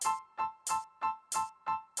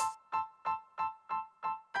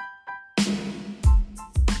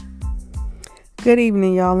Good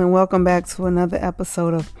evening, y'all, and welcome back to another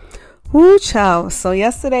episode of Woo Child. So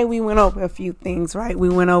yesterday we went over a few things, right? We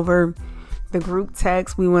went over the group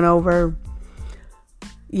text. We went over,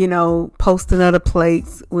 posting other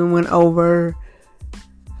plates. We went over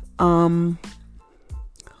who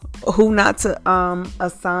not to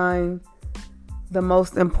assign the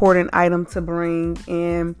most important item to bring,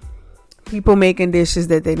 and people making dishes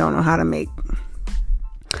that they don't know how to make.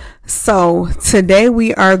 So today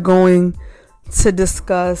we are going to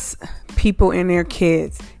discuss people and their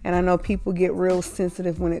kids. And I know people get real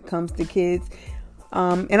sensitive when it comes to kids.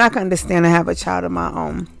 And I can understand I have a child of my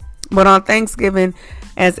own. But on Thanksgiving,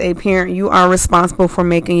 as a parent, you are responsible for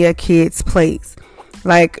making your kids' plates.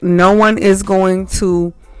 Like, no one is going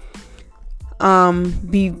to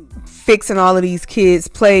be fixing all of these kids'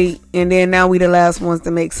 plate, and then now we the last ones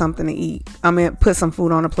to make something to eat. Put some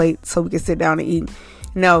food on the plate so we can sit down and eat.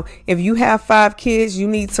 No, if you have 5 kids, you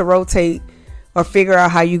need to rotate or figure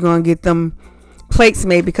out how you're going to get them plates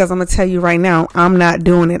made, because I'm going to tell you right now, I'm not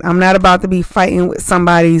doing it. I'm not about to be fighting with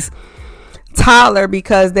somebody's toddler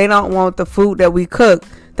because they don't want the food that we cooked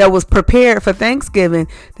that was prepared for Thanksgiving.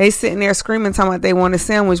 They sitting there screaming, talking about they want a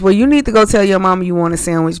sandwich. Well, you need to go tell your mama you want a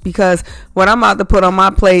sandwich, because what I'm about to put on my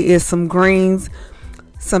plate is some greens,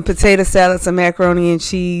 some potato salad, some macaroni and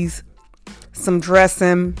cheese, some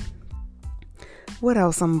dressing. What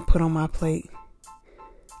else I'm going to put on my plate?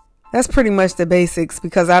 That's pretty much the basics,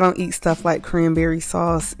 because I don't eat stuff like cranberry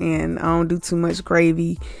sauce, and I don't do too much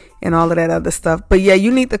gravy and all of that other stuff. But yeah, you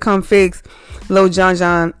need to come fix Lil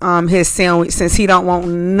John his sandwich, since he don't want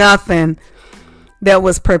nothing that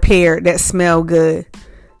was prepared that smelled good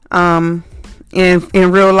in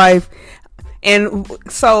real life. And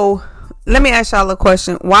so let me ask y'all a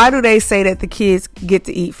question. Why do they say that the kids get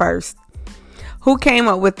to eat first? Who came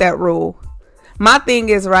up with that rule? My thing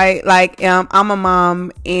is, right, like, I'm a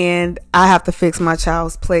mom and I have to fix my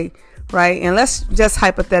child's plate, right? And let's just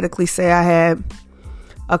hypothetically say I had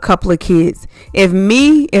a couple of kids.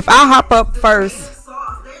 If I hop up first.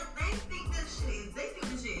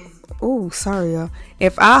 Oh, sorry, y'all.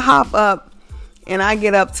 If I hop up and I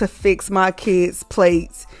get up to fix my kids'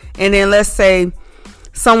 plates, and then let's say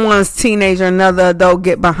someone's teenager, another adult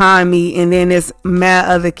get behind me, and then there's mad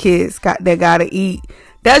other kids that gotta eat.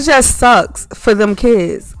 That just sucks for them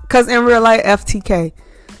kids. Because in real life, FTK,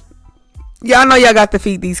 y'all know y'all got to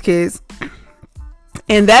feed these kids.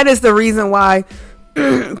 And that is the reason why,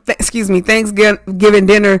 Thanksgiving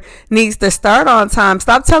dinner needs to start on time.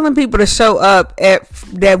 Stop telling people to show up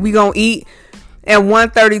that we going to eat at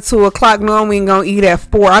 1:30, 2 o'clock, knowing we ain't going to eat at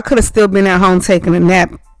 4. I could have still been at home taking a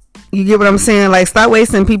nap. You get what I'm saying? Like, stop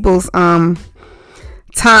wasting people's time.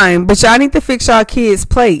 But y'all need to fix y'all kids'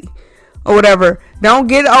 plate or whatever. Don't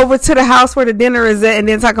get over to the house where the dinner is at and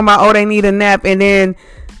then talking about, oh, they need a nap, and then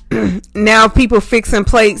now people fixing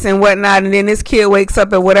plates and whatnot, and then this kid wakes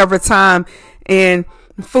up at whatever time and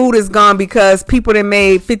food is gone because people that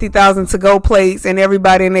made 50,000 to-go plates, and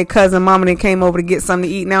everybody and their cousin mama that came over to get something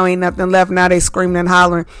to eat, now ain't nothing left. Now they screaming and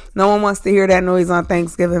hollering. No one wants to hear that noise on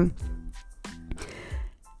Thanksgiving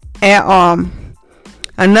at all.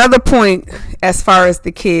 Another point as far as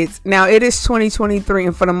the kids. Now, it is 2023,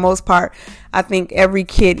 and for the most part, I think every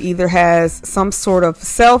kid either has some sort of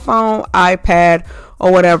cell phone, iPad,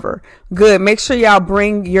 or whatever. Good. Make sure y'all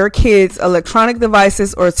bring your kids electronic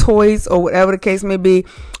devices or toys or whatever the case may be.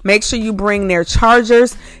 Make sure you bring their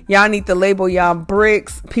chargers. Y'all need to label y'all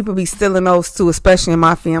bricks. People be stealing those too, especially in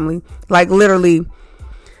my family. Like, literally,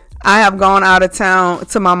 I have gone out of town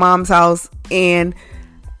to my mom's house, and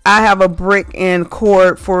I have a brick and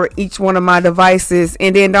cord for each one of my devices,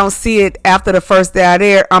 and then don't see it after the first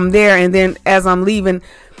day I'm there, and then as I'm leaving,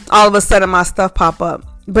 all of a sudden my stuff pop up.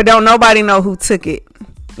 But don't nobody know who took it.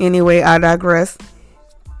 Anyway, I digress.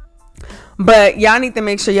 But y'all need to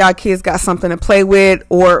make sure y'all kids got something to play with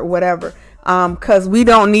or whatever. Because we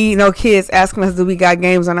don't need no kids asking us, do we got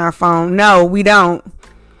games on our phone? No, we don't.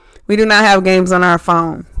 We do not have games on our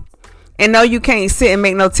phone. And no, you can't sit and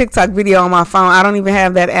make no TikTok video on my phone. I don't even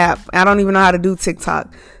have that app. I don't even know how to do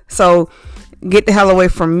TikTok. So get the hell away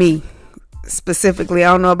from me specifically.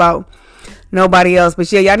 I don't know about nobody else.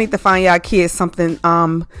 But yeah, y'all need to find y'all kids something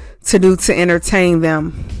to do to entertain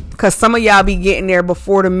them. Because some of y'all be getting there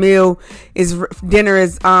before the dinner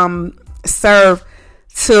is served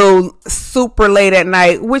till super late at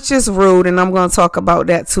night, which is rude. And I'm going to talk about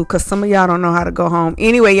that too, because some of y'all don't know how to go home.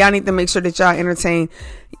 Anyway, y'all need to make sure that y'all entertain,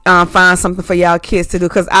 find something for y'all kids to do,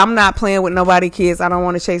 because I'm not playing with nobody kids. I don't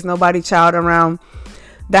want to chase nobody child around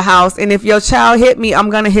the house. And if your child hit me, I'm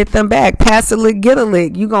going to hit them back. Pass a lick, get a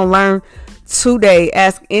lick. You going to learn today.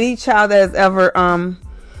 Ask any child that has ever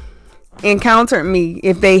encountered me,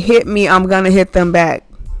 if they hit me, I'm gonna hit them back.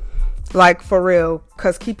 Like, for real.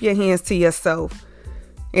 Cause keep your hands to yourself.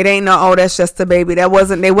 It ain't no, oh, that's just a baby. There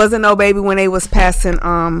wasn't no baby when they was passing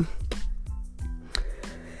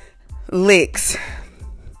licks.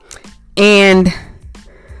 And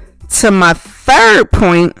to my third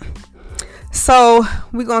point, so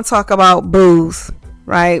we're gonna talk about booze,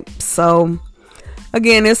 right? So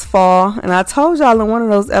again, it's fall, and I told y'all in one of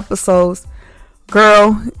those episodes,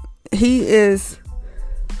 girl, he is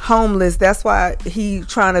homeless. That's why he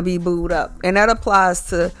trying to be booed up. And that applies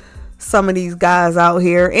to some of these guys out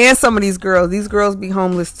here and some of these girls. These girls be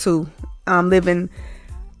homeless too. Living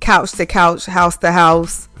couch to couch, house to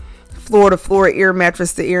house, floor to floor, ear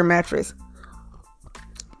mattress to ear mattress.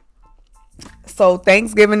 So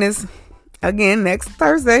Thanksgiving is again next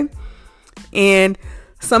Thursday, and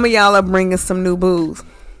some of y'all are bringing some new booze.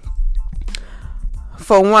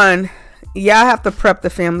 For one, y'all have to prep the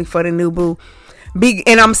family for the new boo.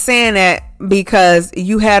 And I'm saying that because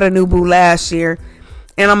you had a new boo last year,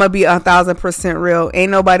 and I'm gonna be 1,000% real.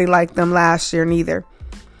 Ain't nobody like them last year neither.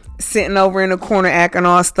 Sitting over in the corner acting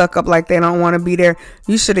all stuck up like they don't want to be there.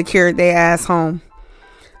 You should have carried their ass home.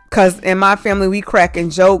 Cause in my family, we cracking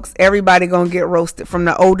jokes. Everybody gonna get roasted from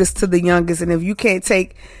the oldest to the youngest. And if you can't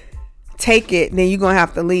take it, then you're gonna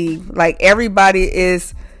have to leave. Like, everybody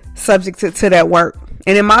is subject to that work.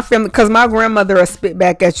 And in my family, cause my grandmother will spit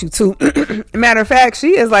back at you too. Matter of fact,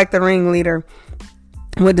 she is like the ringleader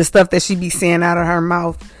with the stuff that she be saying out of her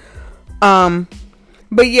mouth.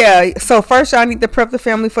 But yeah, so first y'all need to prep the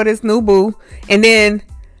family for this new boo. And then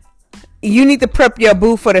you need to prep your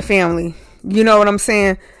boo for the family. You know what I'm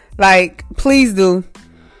saying? Like, please do.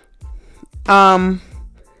 I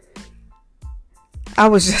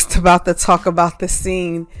was just about to talk about the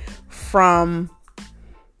scene from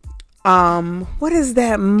what is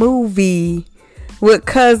that movie with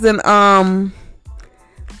cousin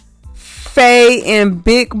Faye and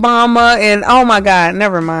Big Mama, and oh my god,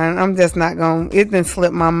 never mind. I'm just not going. It didn't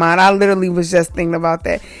slip my mind. I literally was just thinking about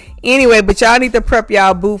that. Anyway, but y'all need to prep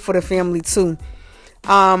y'all boo for the family too.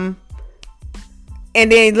 And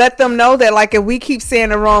then let them know that, like, if we keep saying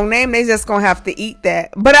the wrong name, they just gonna have to eat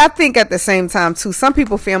that. But I think at the same time too, some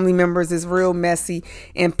people family members is real messy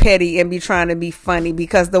and petty and be trying to be funny,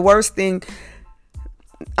 because the worst thing,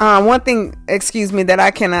 one thing, excuse me, that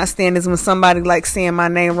I cannot stand is when somebody like saying my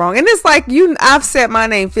name wrong. And it's like, I've said my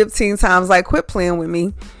name 15 times. Like, quit playing with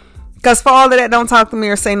me. Because for all of that, don't talk to me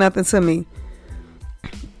or say nothing to me.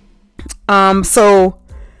 So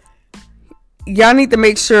y'all need to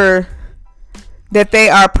make sure that they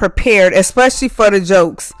are prepared, especially for the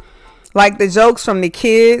jokes. Like the jokes from the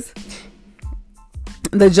kids,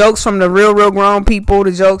 the jokes from the real grown people,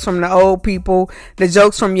 the jokes from the old people, the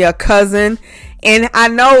jokes from your cousin. And I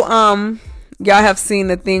know y'all have seen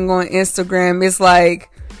the thing on Instagram. It's like,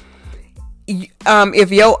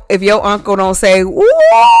 if your uncle don't say,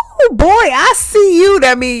 "Ooh, boy, I see you,"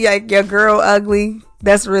 that mean like your girl ugly.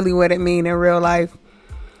 That's really what it mean in real life.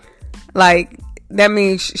 Like, that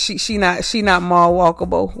means she not mall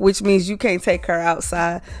walkable, which means you can't take her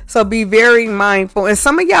outside. So be very mindful. And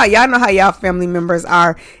some of y'all know how y'all family members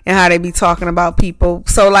are and how they be talking about people.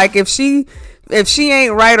 So like, if she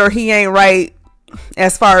ain't right or he ain't right,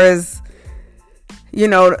 as far as, you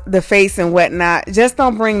know, the face and whatnot, just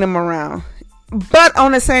don't bring them around. But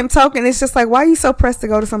on the same token, it's just like, why are you so pressed to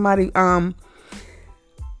go to somebody else's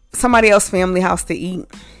family house to eat?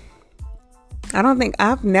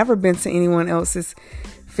 I've never been to anyone else's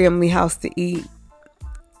family house to eat.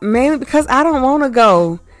 Mainly because I don't want to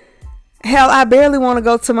go. Hell, I barely want to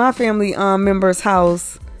go to my family member's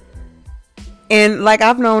house. And like,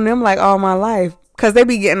 I've known them like all my life, because they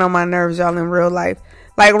be getting on my nerves, y'all, in real life.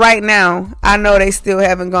 Like right now, I know they still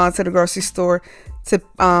haven't gone to the grocery store to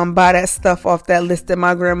buy that stuff off that list that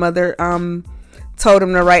my grandmother told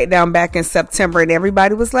them to write down back in September. And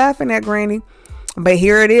everybody was laughing at Granny. But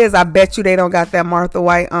here it is. I bet you they don't got that Martha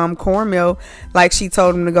White cornmeal like she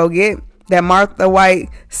told them to go get. That Martha White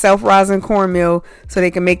self-rising cornmeal so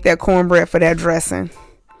they can make that cornbread for that dressing.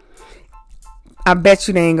 I bet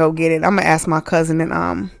you they ain't go get it. I'm going to ask my cousin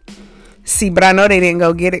and see. But I know they didn't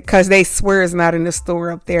go get it because they swear it's not in the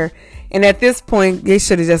store up there. And at this point, they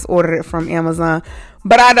should have just ordered it from Amazon.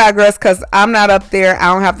 But I digress, because I'm not up there.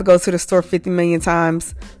 I don't have to go to the store 50 million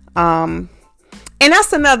times. And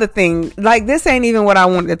that's another thing. Like, this ain't even what I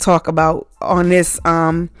wanted to talk about on this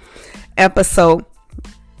episode.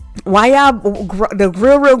 Why y'all, the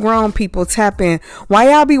real grown people, tap in?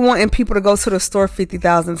 Why y'all be wanting people to go to the store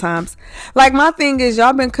 50,000 times? Like, my thing is,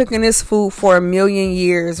 y'all been cooking this food for 1,000,000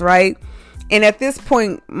 years, right? And at this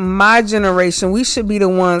point, my generation, we should be the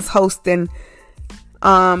ones hosting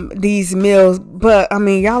these meals. But I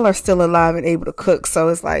mean, y'all are still alive and able to cook, so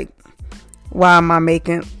it's like, why am I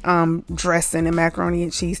making dressing and macaroni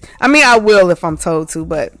and cheese? I mean, I will if I'm told to,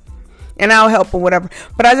 but and I'll help or whatever.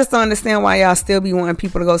 But I just don't understand why y'all still be wanting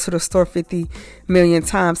people to go to the store 50 million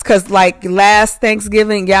times. Cause like last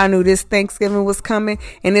Thanksgiving, y'all knew this Thanksgiving was coming,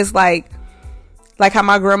 and it's like how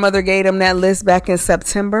my grandmother gave them that list back in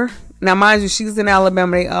September. Now, mind you, she's in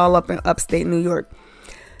Alabama. They all up in upstate New York.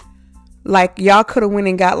 Like, y'all could have went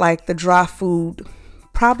and got like the dry food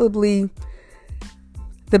probably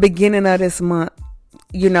the beginning of this month.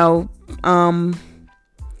 You know,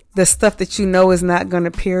 the stuff that you know is not going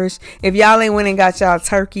to perish. If y'all ain't went and got y'all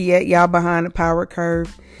turkey yet, y'all behind the power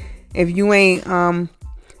curve. If you ain't,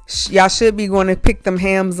 y'all should be going to pick them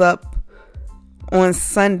hams up on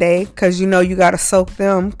Sunday, because you know you got to soak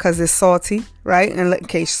them because it's salty, right? And in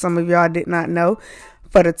case some of y'all did not know,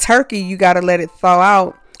 for the turkey, you got to let it thaw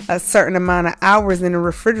out a certain amount of hours in the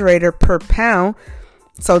refrigerator per pound.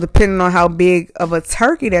 So depending on how big of a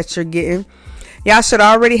turkey that you're getting, y'all should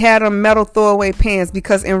already have them metal throwaway pans,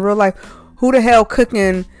 because in real life, who the hell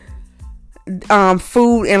cooking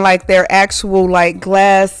food in like their actual like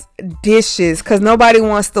glass dishes? Because nobody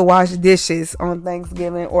wants to wash dishes on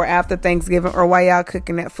Thanksgiving or after Thanksgiving or while y'all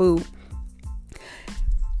cooking that food,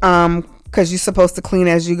 because you're supposed to clean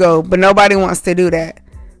as you go, but nobody wants to do that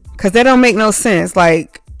because that don't make no sense.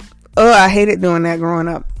 Like, I hated doing that growing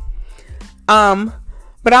up.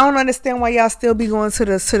 But I don't understand why y'all still be going to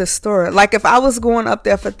the store. Like, if I was going up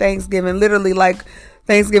there for Thanksgiving, literally, like,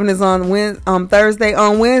 Thanksgiving is on Thursday.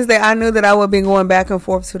 On Wednesday, I knew that I would be going back and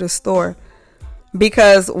forth to the store.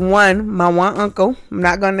 Because, my one uncle, I'm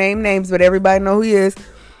not going to name names, but everybody know who he is.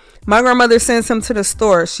 My grandmother sends him to the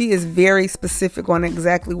store. She is very specific on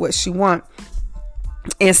exactly what she wants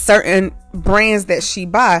and certain brands that she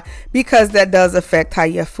buy, because that does affect how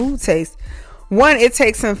your food tastes. One, it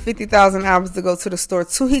takes him 50,000 hours to go to the store.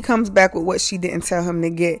 Two, he comes back with what she didn't tell him to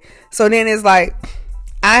get. So then it's like,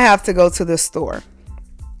 I have to go to the store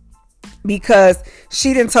because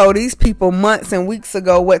she done told these people months and weeks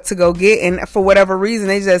ago what to go get. And for whatever reason,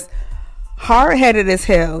 they just hard-headed as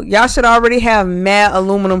hell. Y'all should already have mad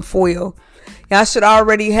aluminum foil. Y'all should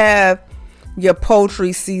already have your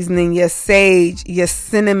poultry seasoning, your sage, your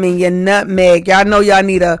cinnamon, your nutmeg. Y'all know y'all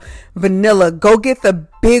need a vanilla. Go get the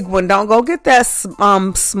big one. Don't go get that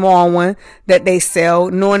small one that they sell,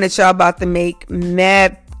 knowing that y'all about to make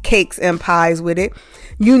mad cakes and pies with it.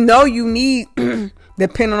 You know you need,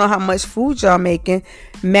 depending on how much food y'all making,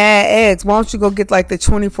 mad eggs. Why don't you go get like the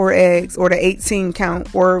 24 eggs or the 18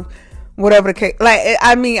 count or whatever the cake. Like,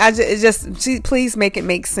 I mean, please make it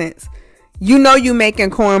make sense. You know you making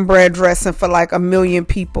cornbread dressing for like 1 million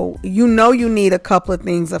people. You know you need a couple of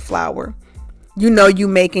things of flour. You know you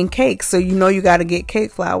making cakes, so you know you got to get cake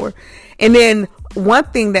flour. And then one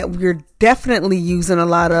thing that we're definitely using a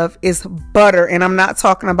lot of is butter. And I'm not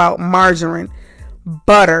talking about margarine.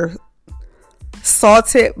 Butter.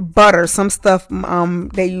 Salted butter. Some stuff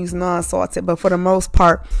they use non-salted, but for the most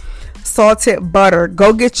part, salted butter.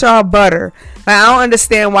 Go get y'all butter. Now, I don't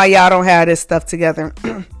understand why y'all don't have this stuff together.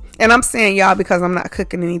 And I'm saying y'all because I'm not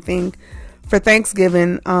cooking anything for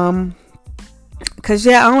Thanksgiving. Cause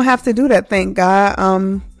I don't have to do that, thank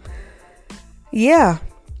God. Yeah.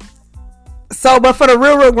 So, but for the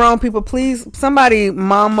real grown people, please, somebody,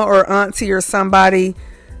 mama or auntie or somebody,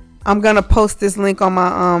 I'm gonna post this link on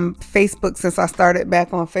my Facebook, since I started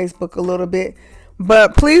back on Facebook a little bit.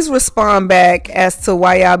 But please respond back as to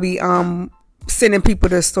why y'all be sending people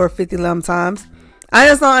to the store 50 times. I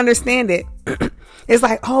just don't understand it. It's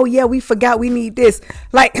like, oh yeah, we forgot we need this.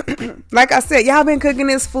 Like I said, y'all been cooking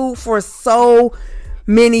this food for so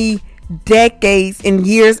many decades and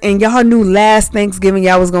years, and y'all knew last Thanksgiving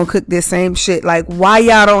y'all was gonna cook this same shit. Like, why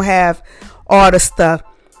y'all don't have all the stuff?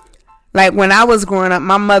 Like, when I was growing up,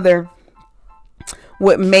 my mother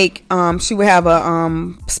would make she would have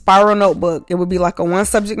a spiral notebook. It would be like a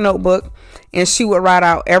 1-subject notebook, and she would write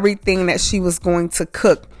out everything that she was going to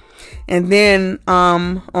cook. And then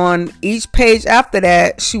on each page after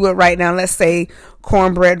that, she would write down, let's say,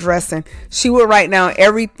 cornbread dressing. She would write down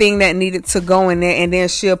everything that needed to go in there, and then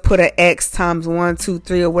she'll put an X times 1, 2,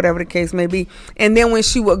 3, or whatever the case may be. And then when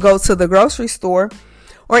she would go to the grocery store,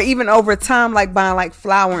 or even over time, like buying like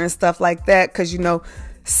flour and stuff like that, because, you know,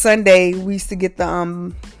 Sunday we used to get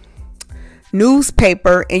the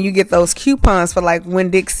newspaper, and you get those coupons for like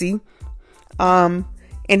Winn-Dixie.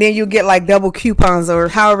 And then you get like double coupons or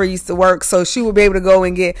however it used to work. So she would be able to go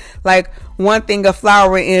and get like one thing of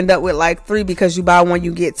flour and end up with like 3, because you buy one,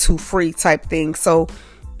 you get 2 free type thing. So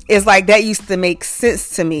it's like that used to make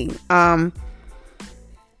sense to me. And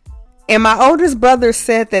And my oldest brother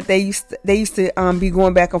said that they used to be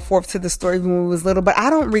going back and forth to the store even when we was little, but I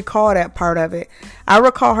don't recall that part of it. I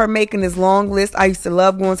recall her making this long list. I used to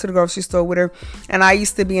love going to the grocery store with her, and I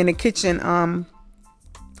used to be in the kitchen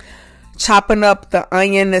chopping up the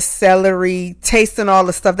onion, the celery, tasting all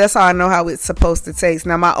the stuff. That's how I know how it's supposed to taste.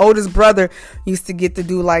 Now, my oldest brother used to get to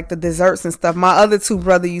do like the desserts and stuff. My other two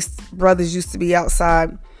brothers used to be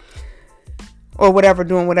outside or whatever,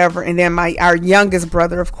 doing whatever. And then our youngest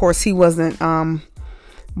brother, of course, he wasn't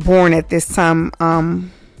born at this time.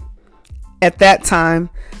 At that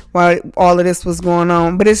time, while all of this was going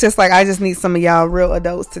on. But it's just like, I just need some of y'all real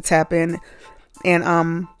adults to tap in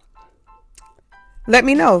and let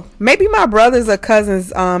me know. Maybe my brothers or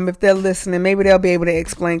cousins, if they're listening, maybe they'll be able to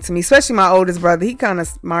explain to me. Especially my oldest brother. He kind of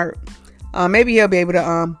smart. Maybe he'll be able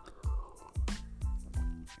to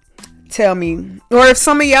tell me. Or if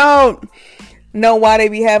some of y'all know why they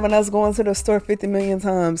be having us going to the store 50 million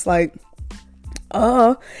times. Like,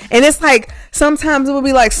 and it's like, sometimes it will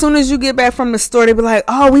be like, soon as you get back from the store, they be like,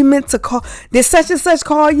 oh, we meant to call. Did such and such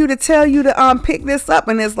call you to tell you to pick this up?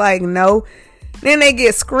 And it's like, no. Then they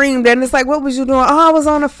get screamed at, and it's like, what was you doing? Oh, I was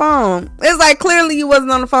on the phone. It's like, clearly you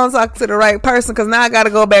wasn't on the phone talking to the right person, because now I got to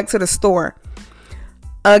go back to the store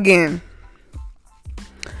again.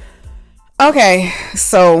 Okay,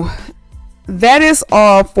 so that is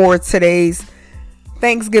all for today's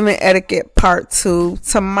Thanksgiving etiquette part 2.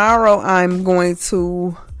 Tomorrow I might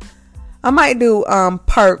do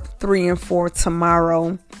part 3 and 4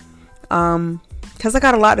 tomorrow, because I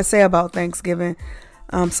got a lot to say about Thanksgiving.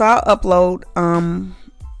 So I'll upload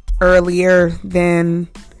earlier than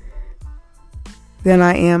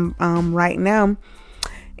I am right now.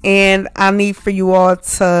 And I need for you all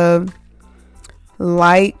to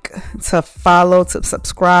like, to follow, to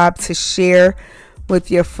subscribe, to share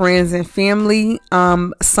with your friends and family.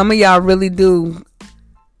 Some of y'all really do.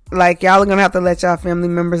 Like, y'all are going to have to let y'all family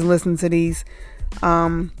members listen to these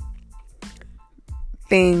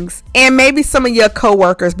things, and maybe some of your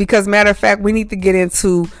coworkers, because matter of fact, we need to get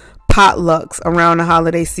into potlucks around the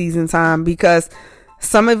holiday season time, because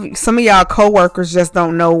some of y'all coworkers just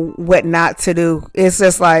don't know what not to do. It's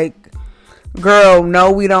just like, girl,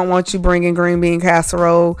 no, we don't want you bringing green bean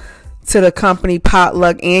casserole to the company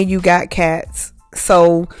potluck, and you got cats.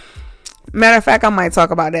 So matter of fact, I might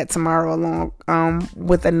talk about that tomorrow along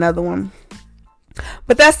with another one.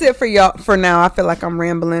 But that's it for y'all for now. I feel like I'm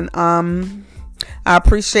rambling. I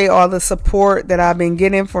appreciate all the support that I've been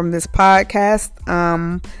getting from this podcast.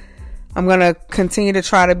 I'm going to continue to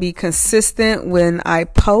try to be consistent when I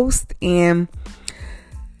post, and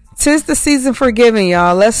 'tis the season for giving,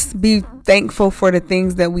 y'all. Let's be thankful for the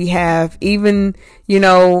things that we have. Even,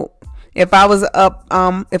 if I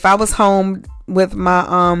was home with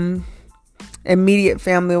my immediate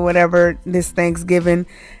family or whatever this Thanksgiving,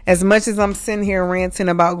 as much as I'm sitting here ranting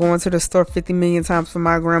about going to the store 50 million times for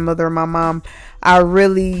my grandmother or my mom, I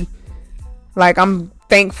really, I'm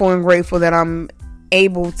thankful and grateful that I'm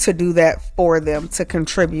able to do that for them, to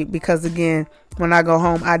contribute, because again, when I go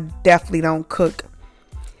home, I definitely don't cook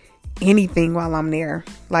anything while I'm there,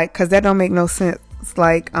 because that don't make no sense.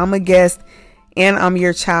 I'm a guest and I'm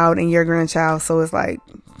your child and your grandchild, so it's like,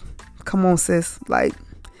 come on, sis.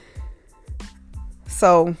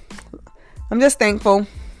 So I'm just thankful.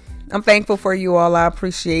 I'm thankful for you all. I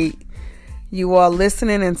appreciate you all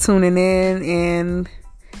listening and tuning in and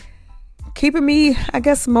keeping me, I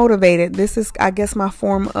guess, motivated. This is, I guess, my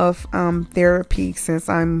form of therapy, since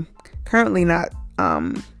I'm currently not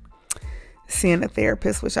seeing a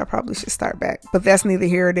therapist, which I probably should start back. But that's neither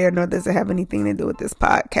here or there, nor does it have anything to do with this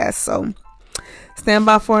podcast. So stand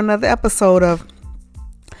by for another episode of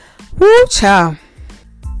Woo Child.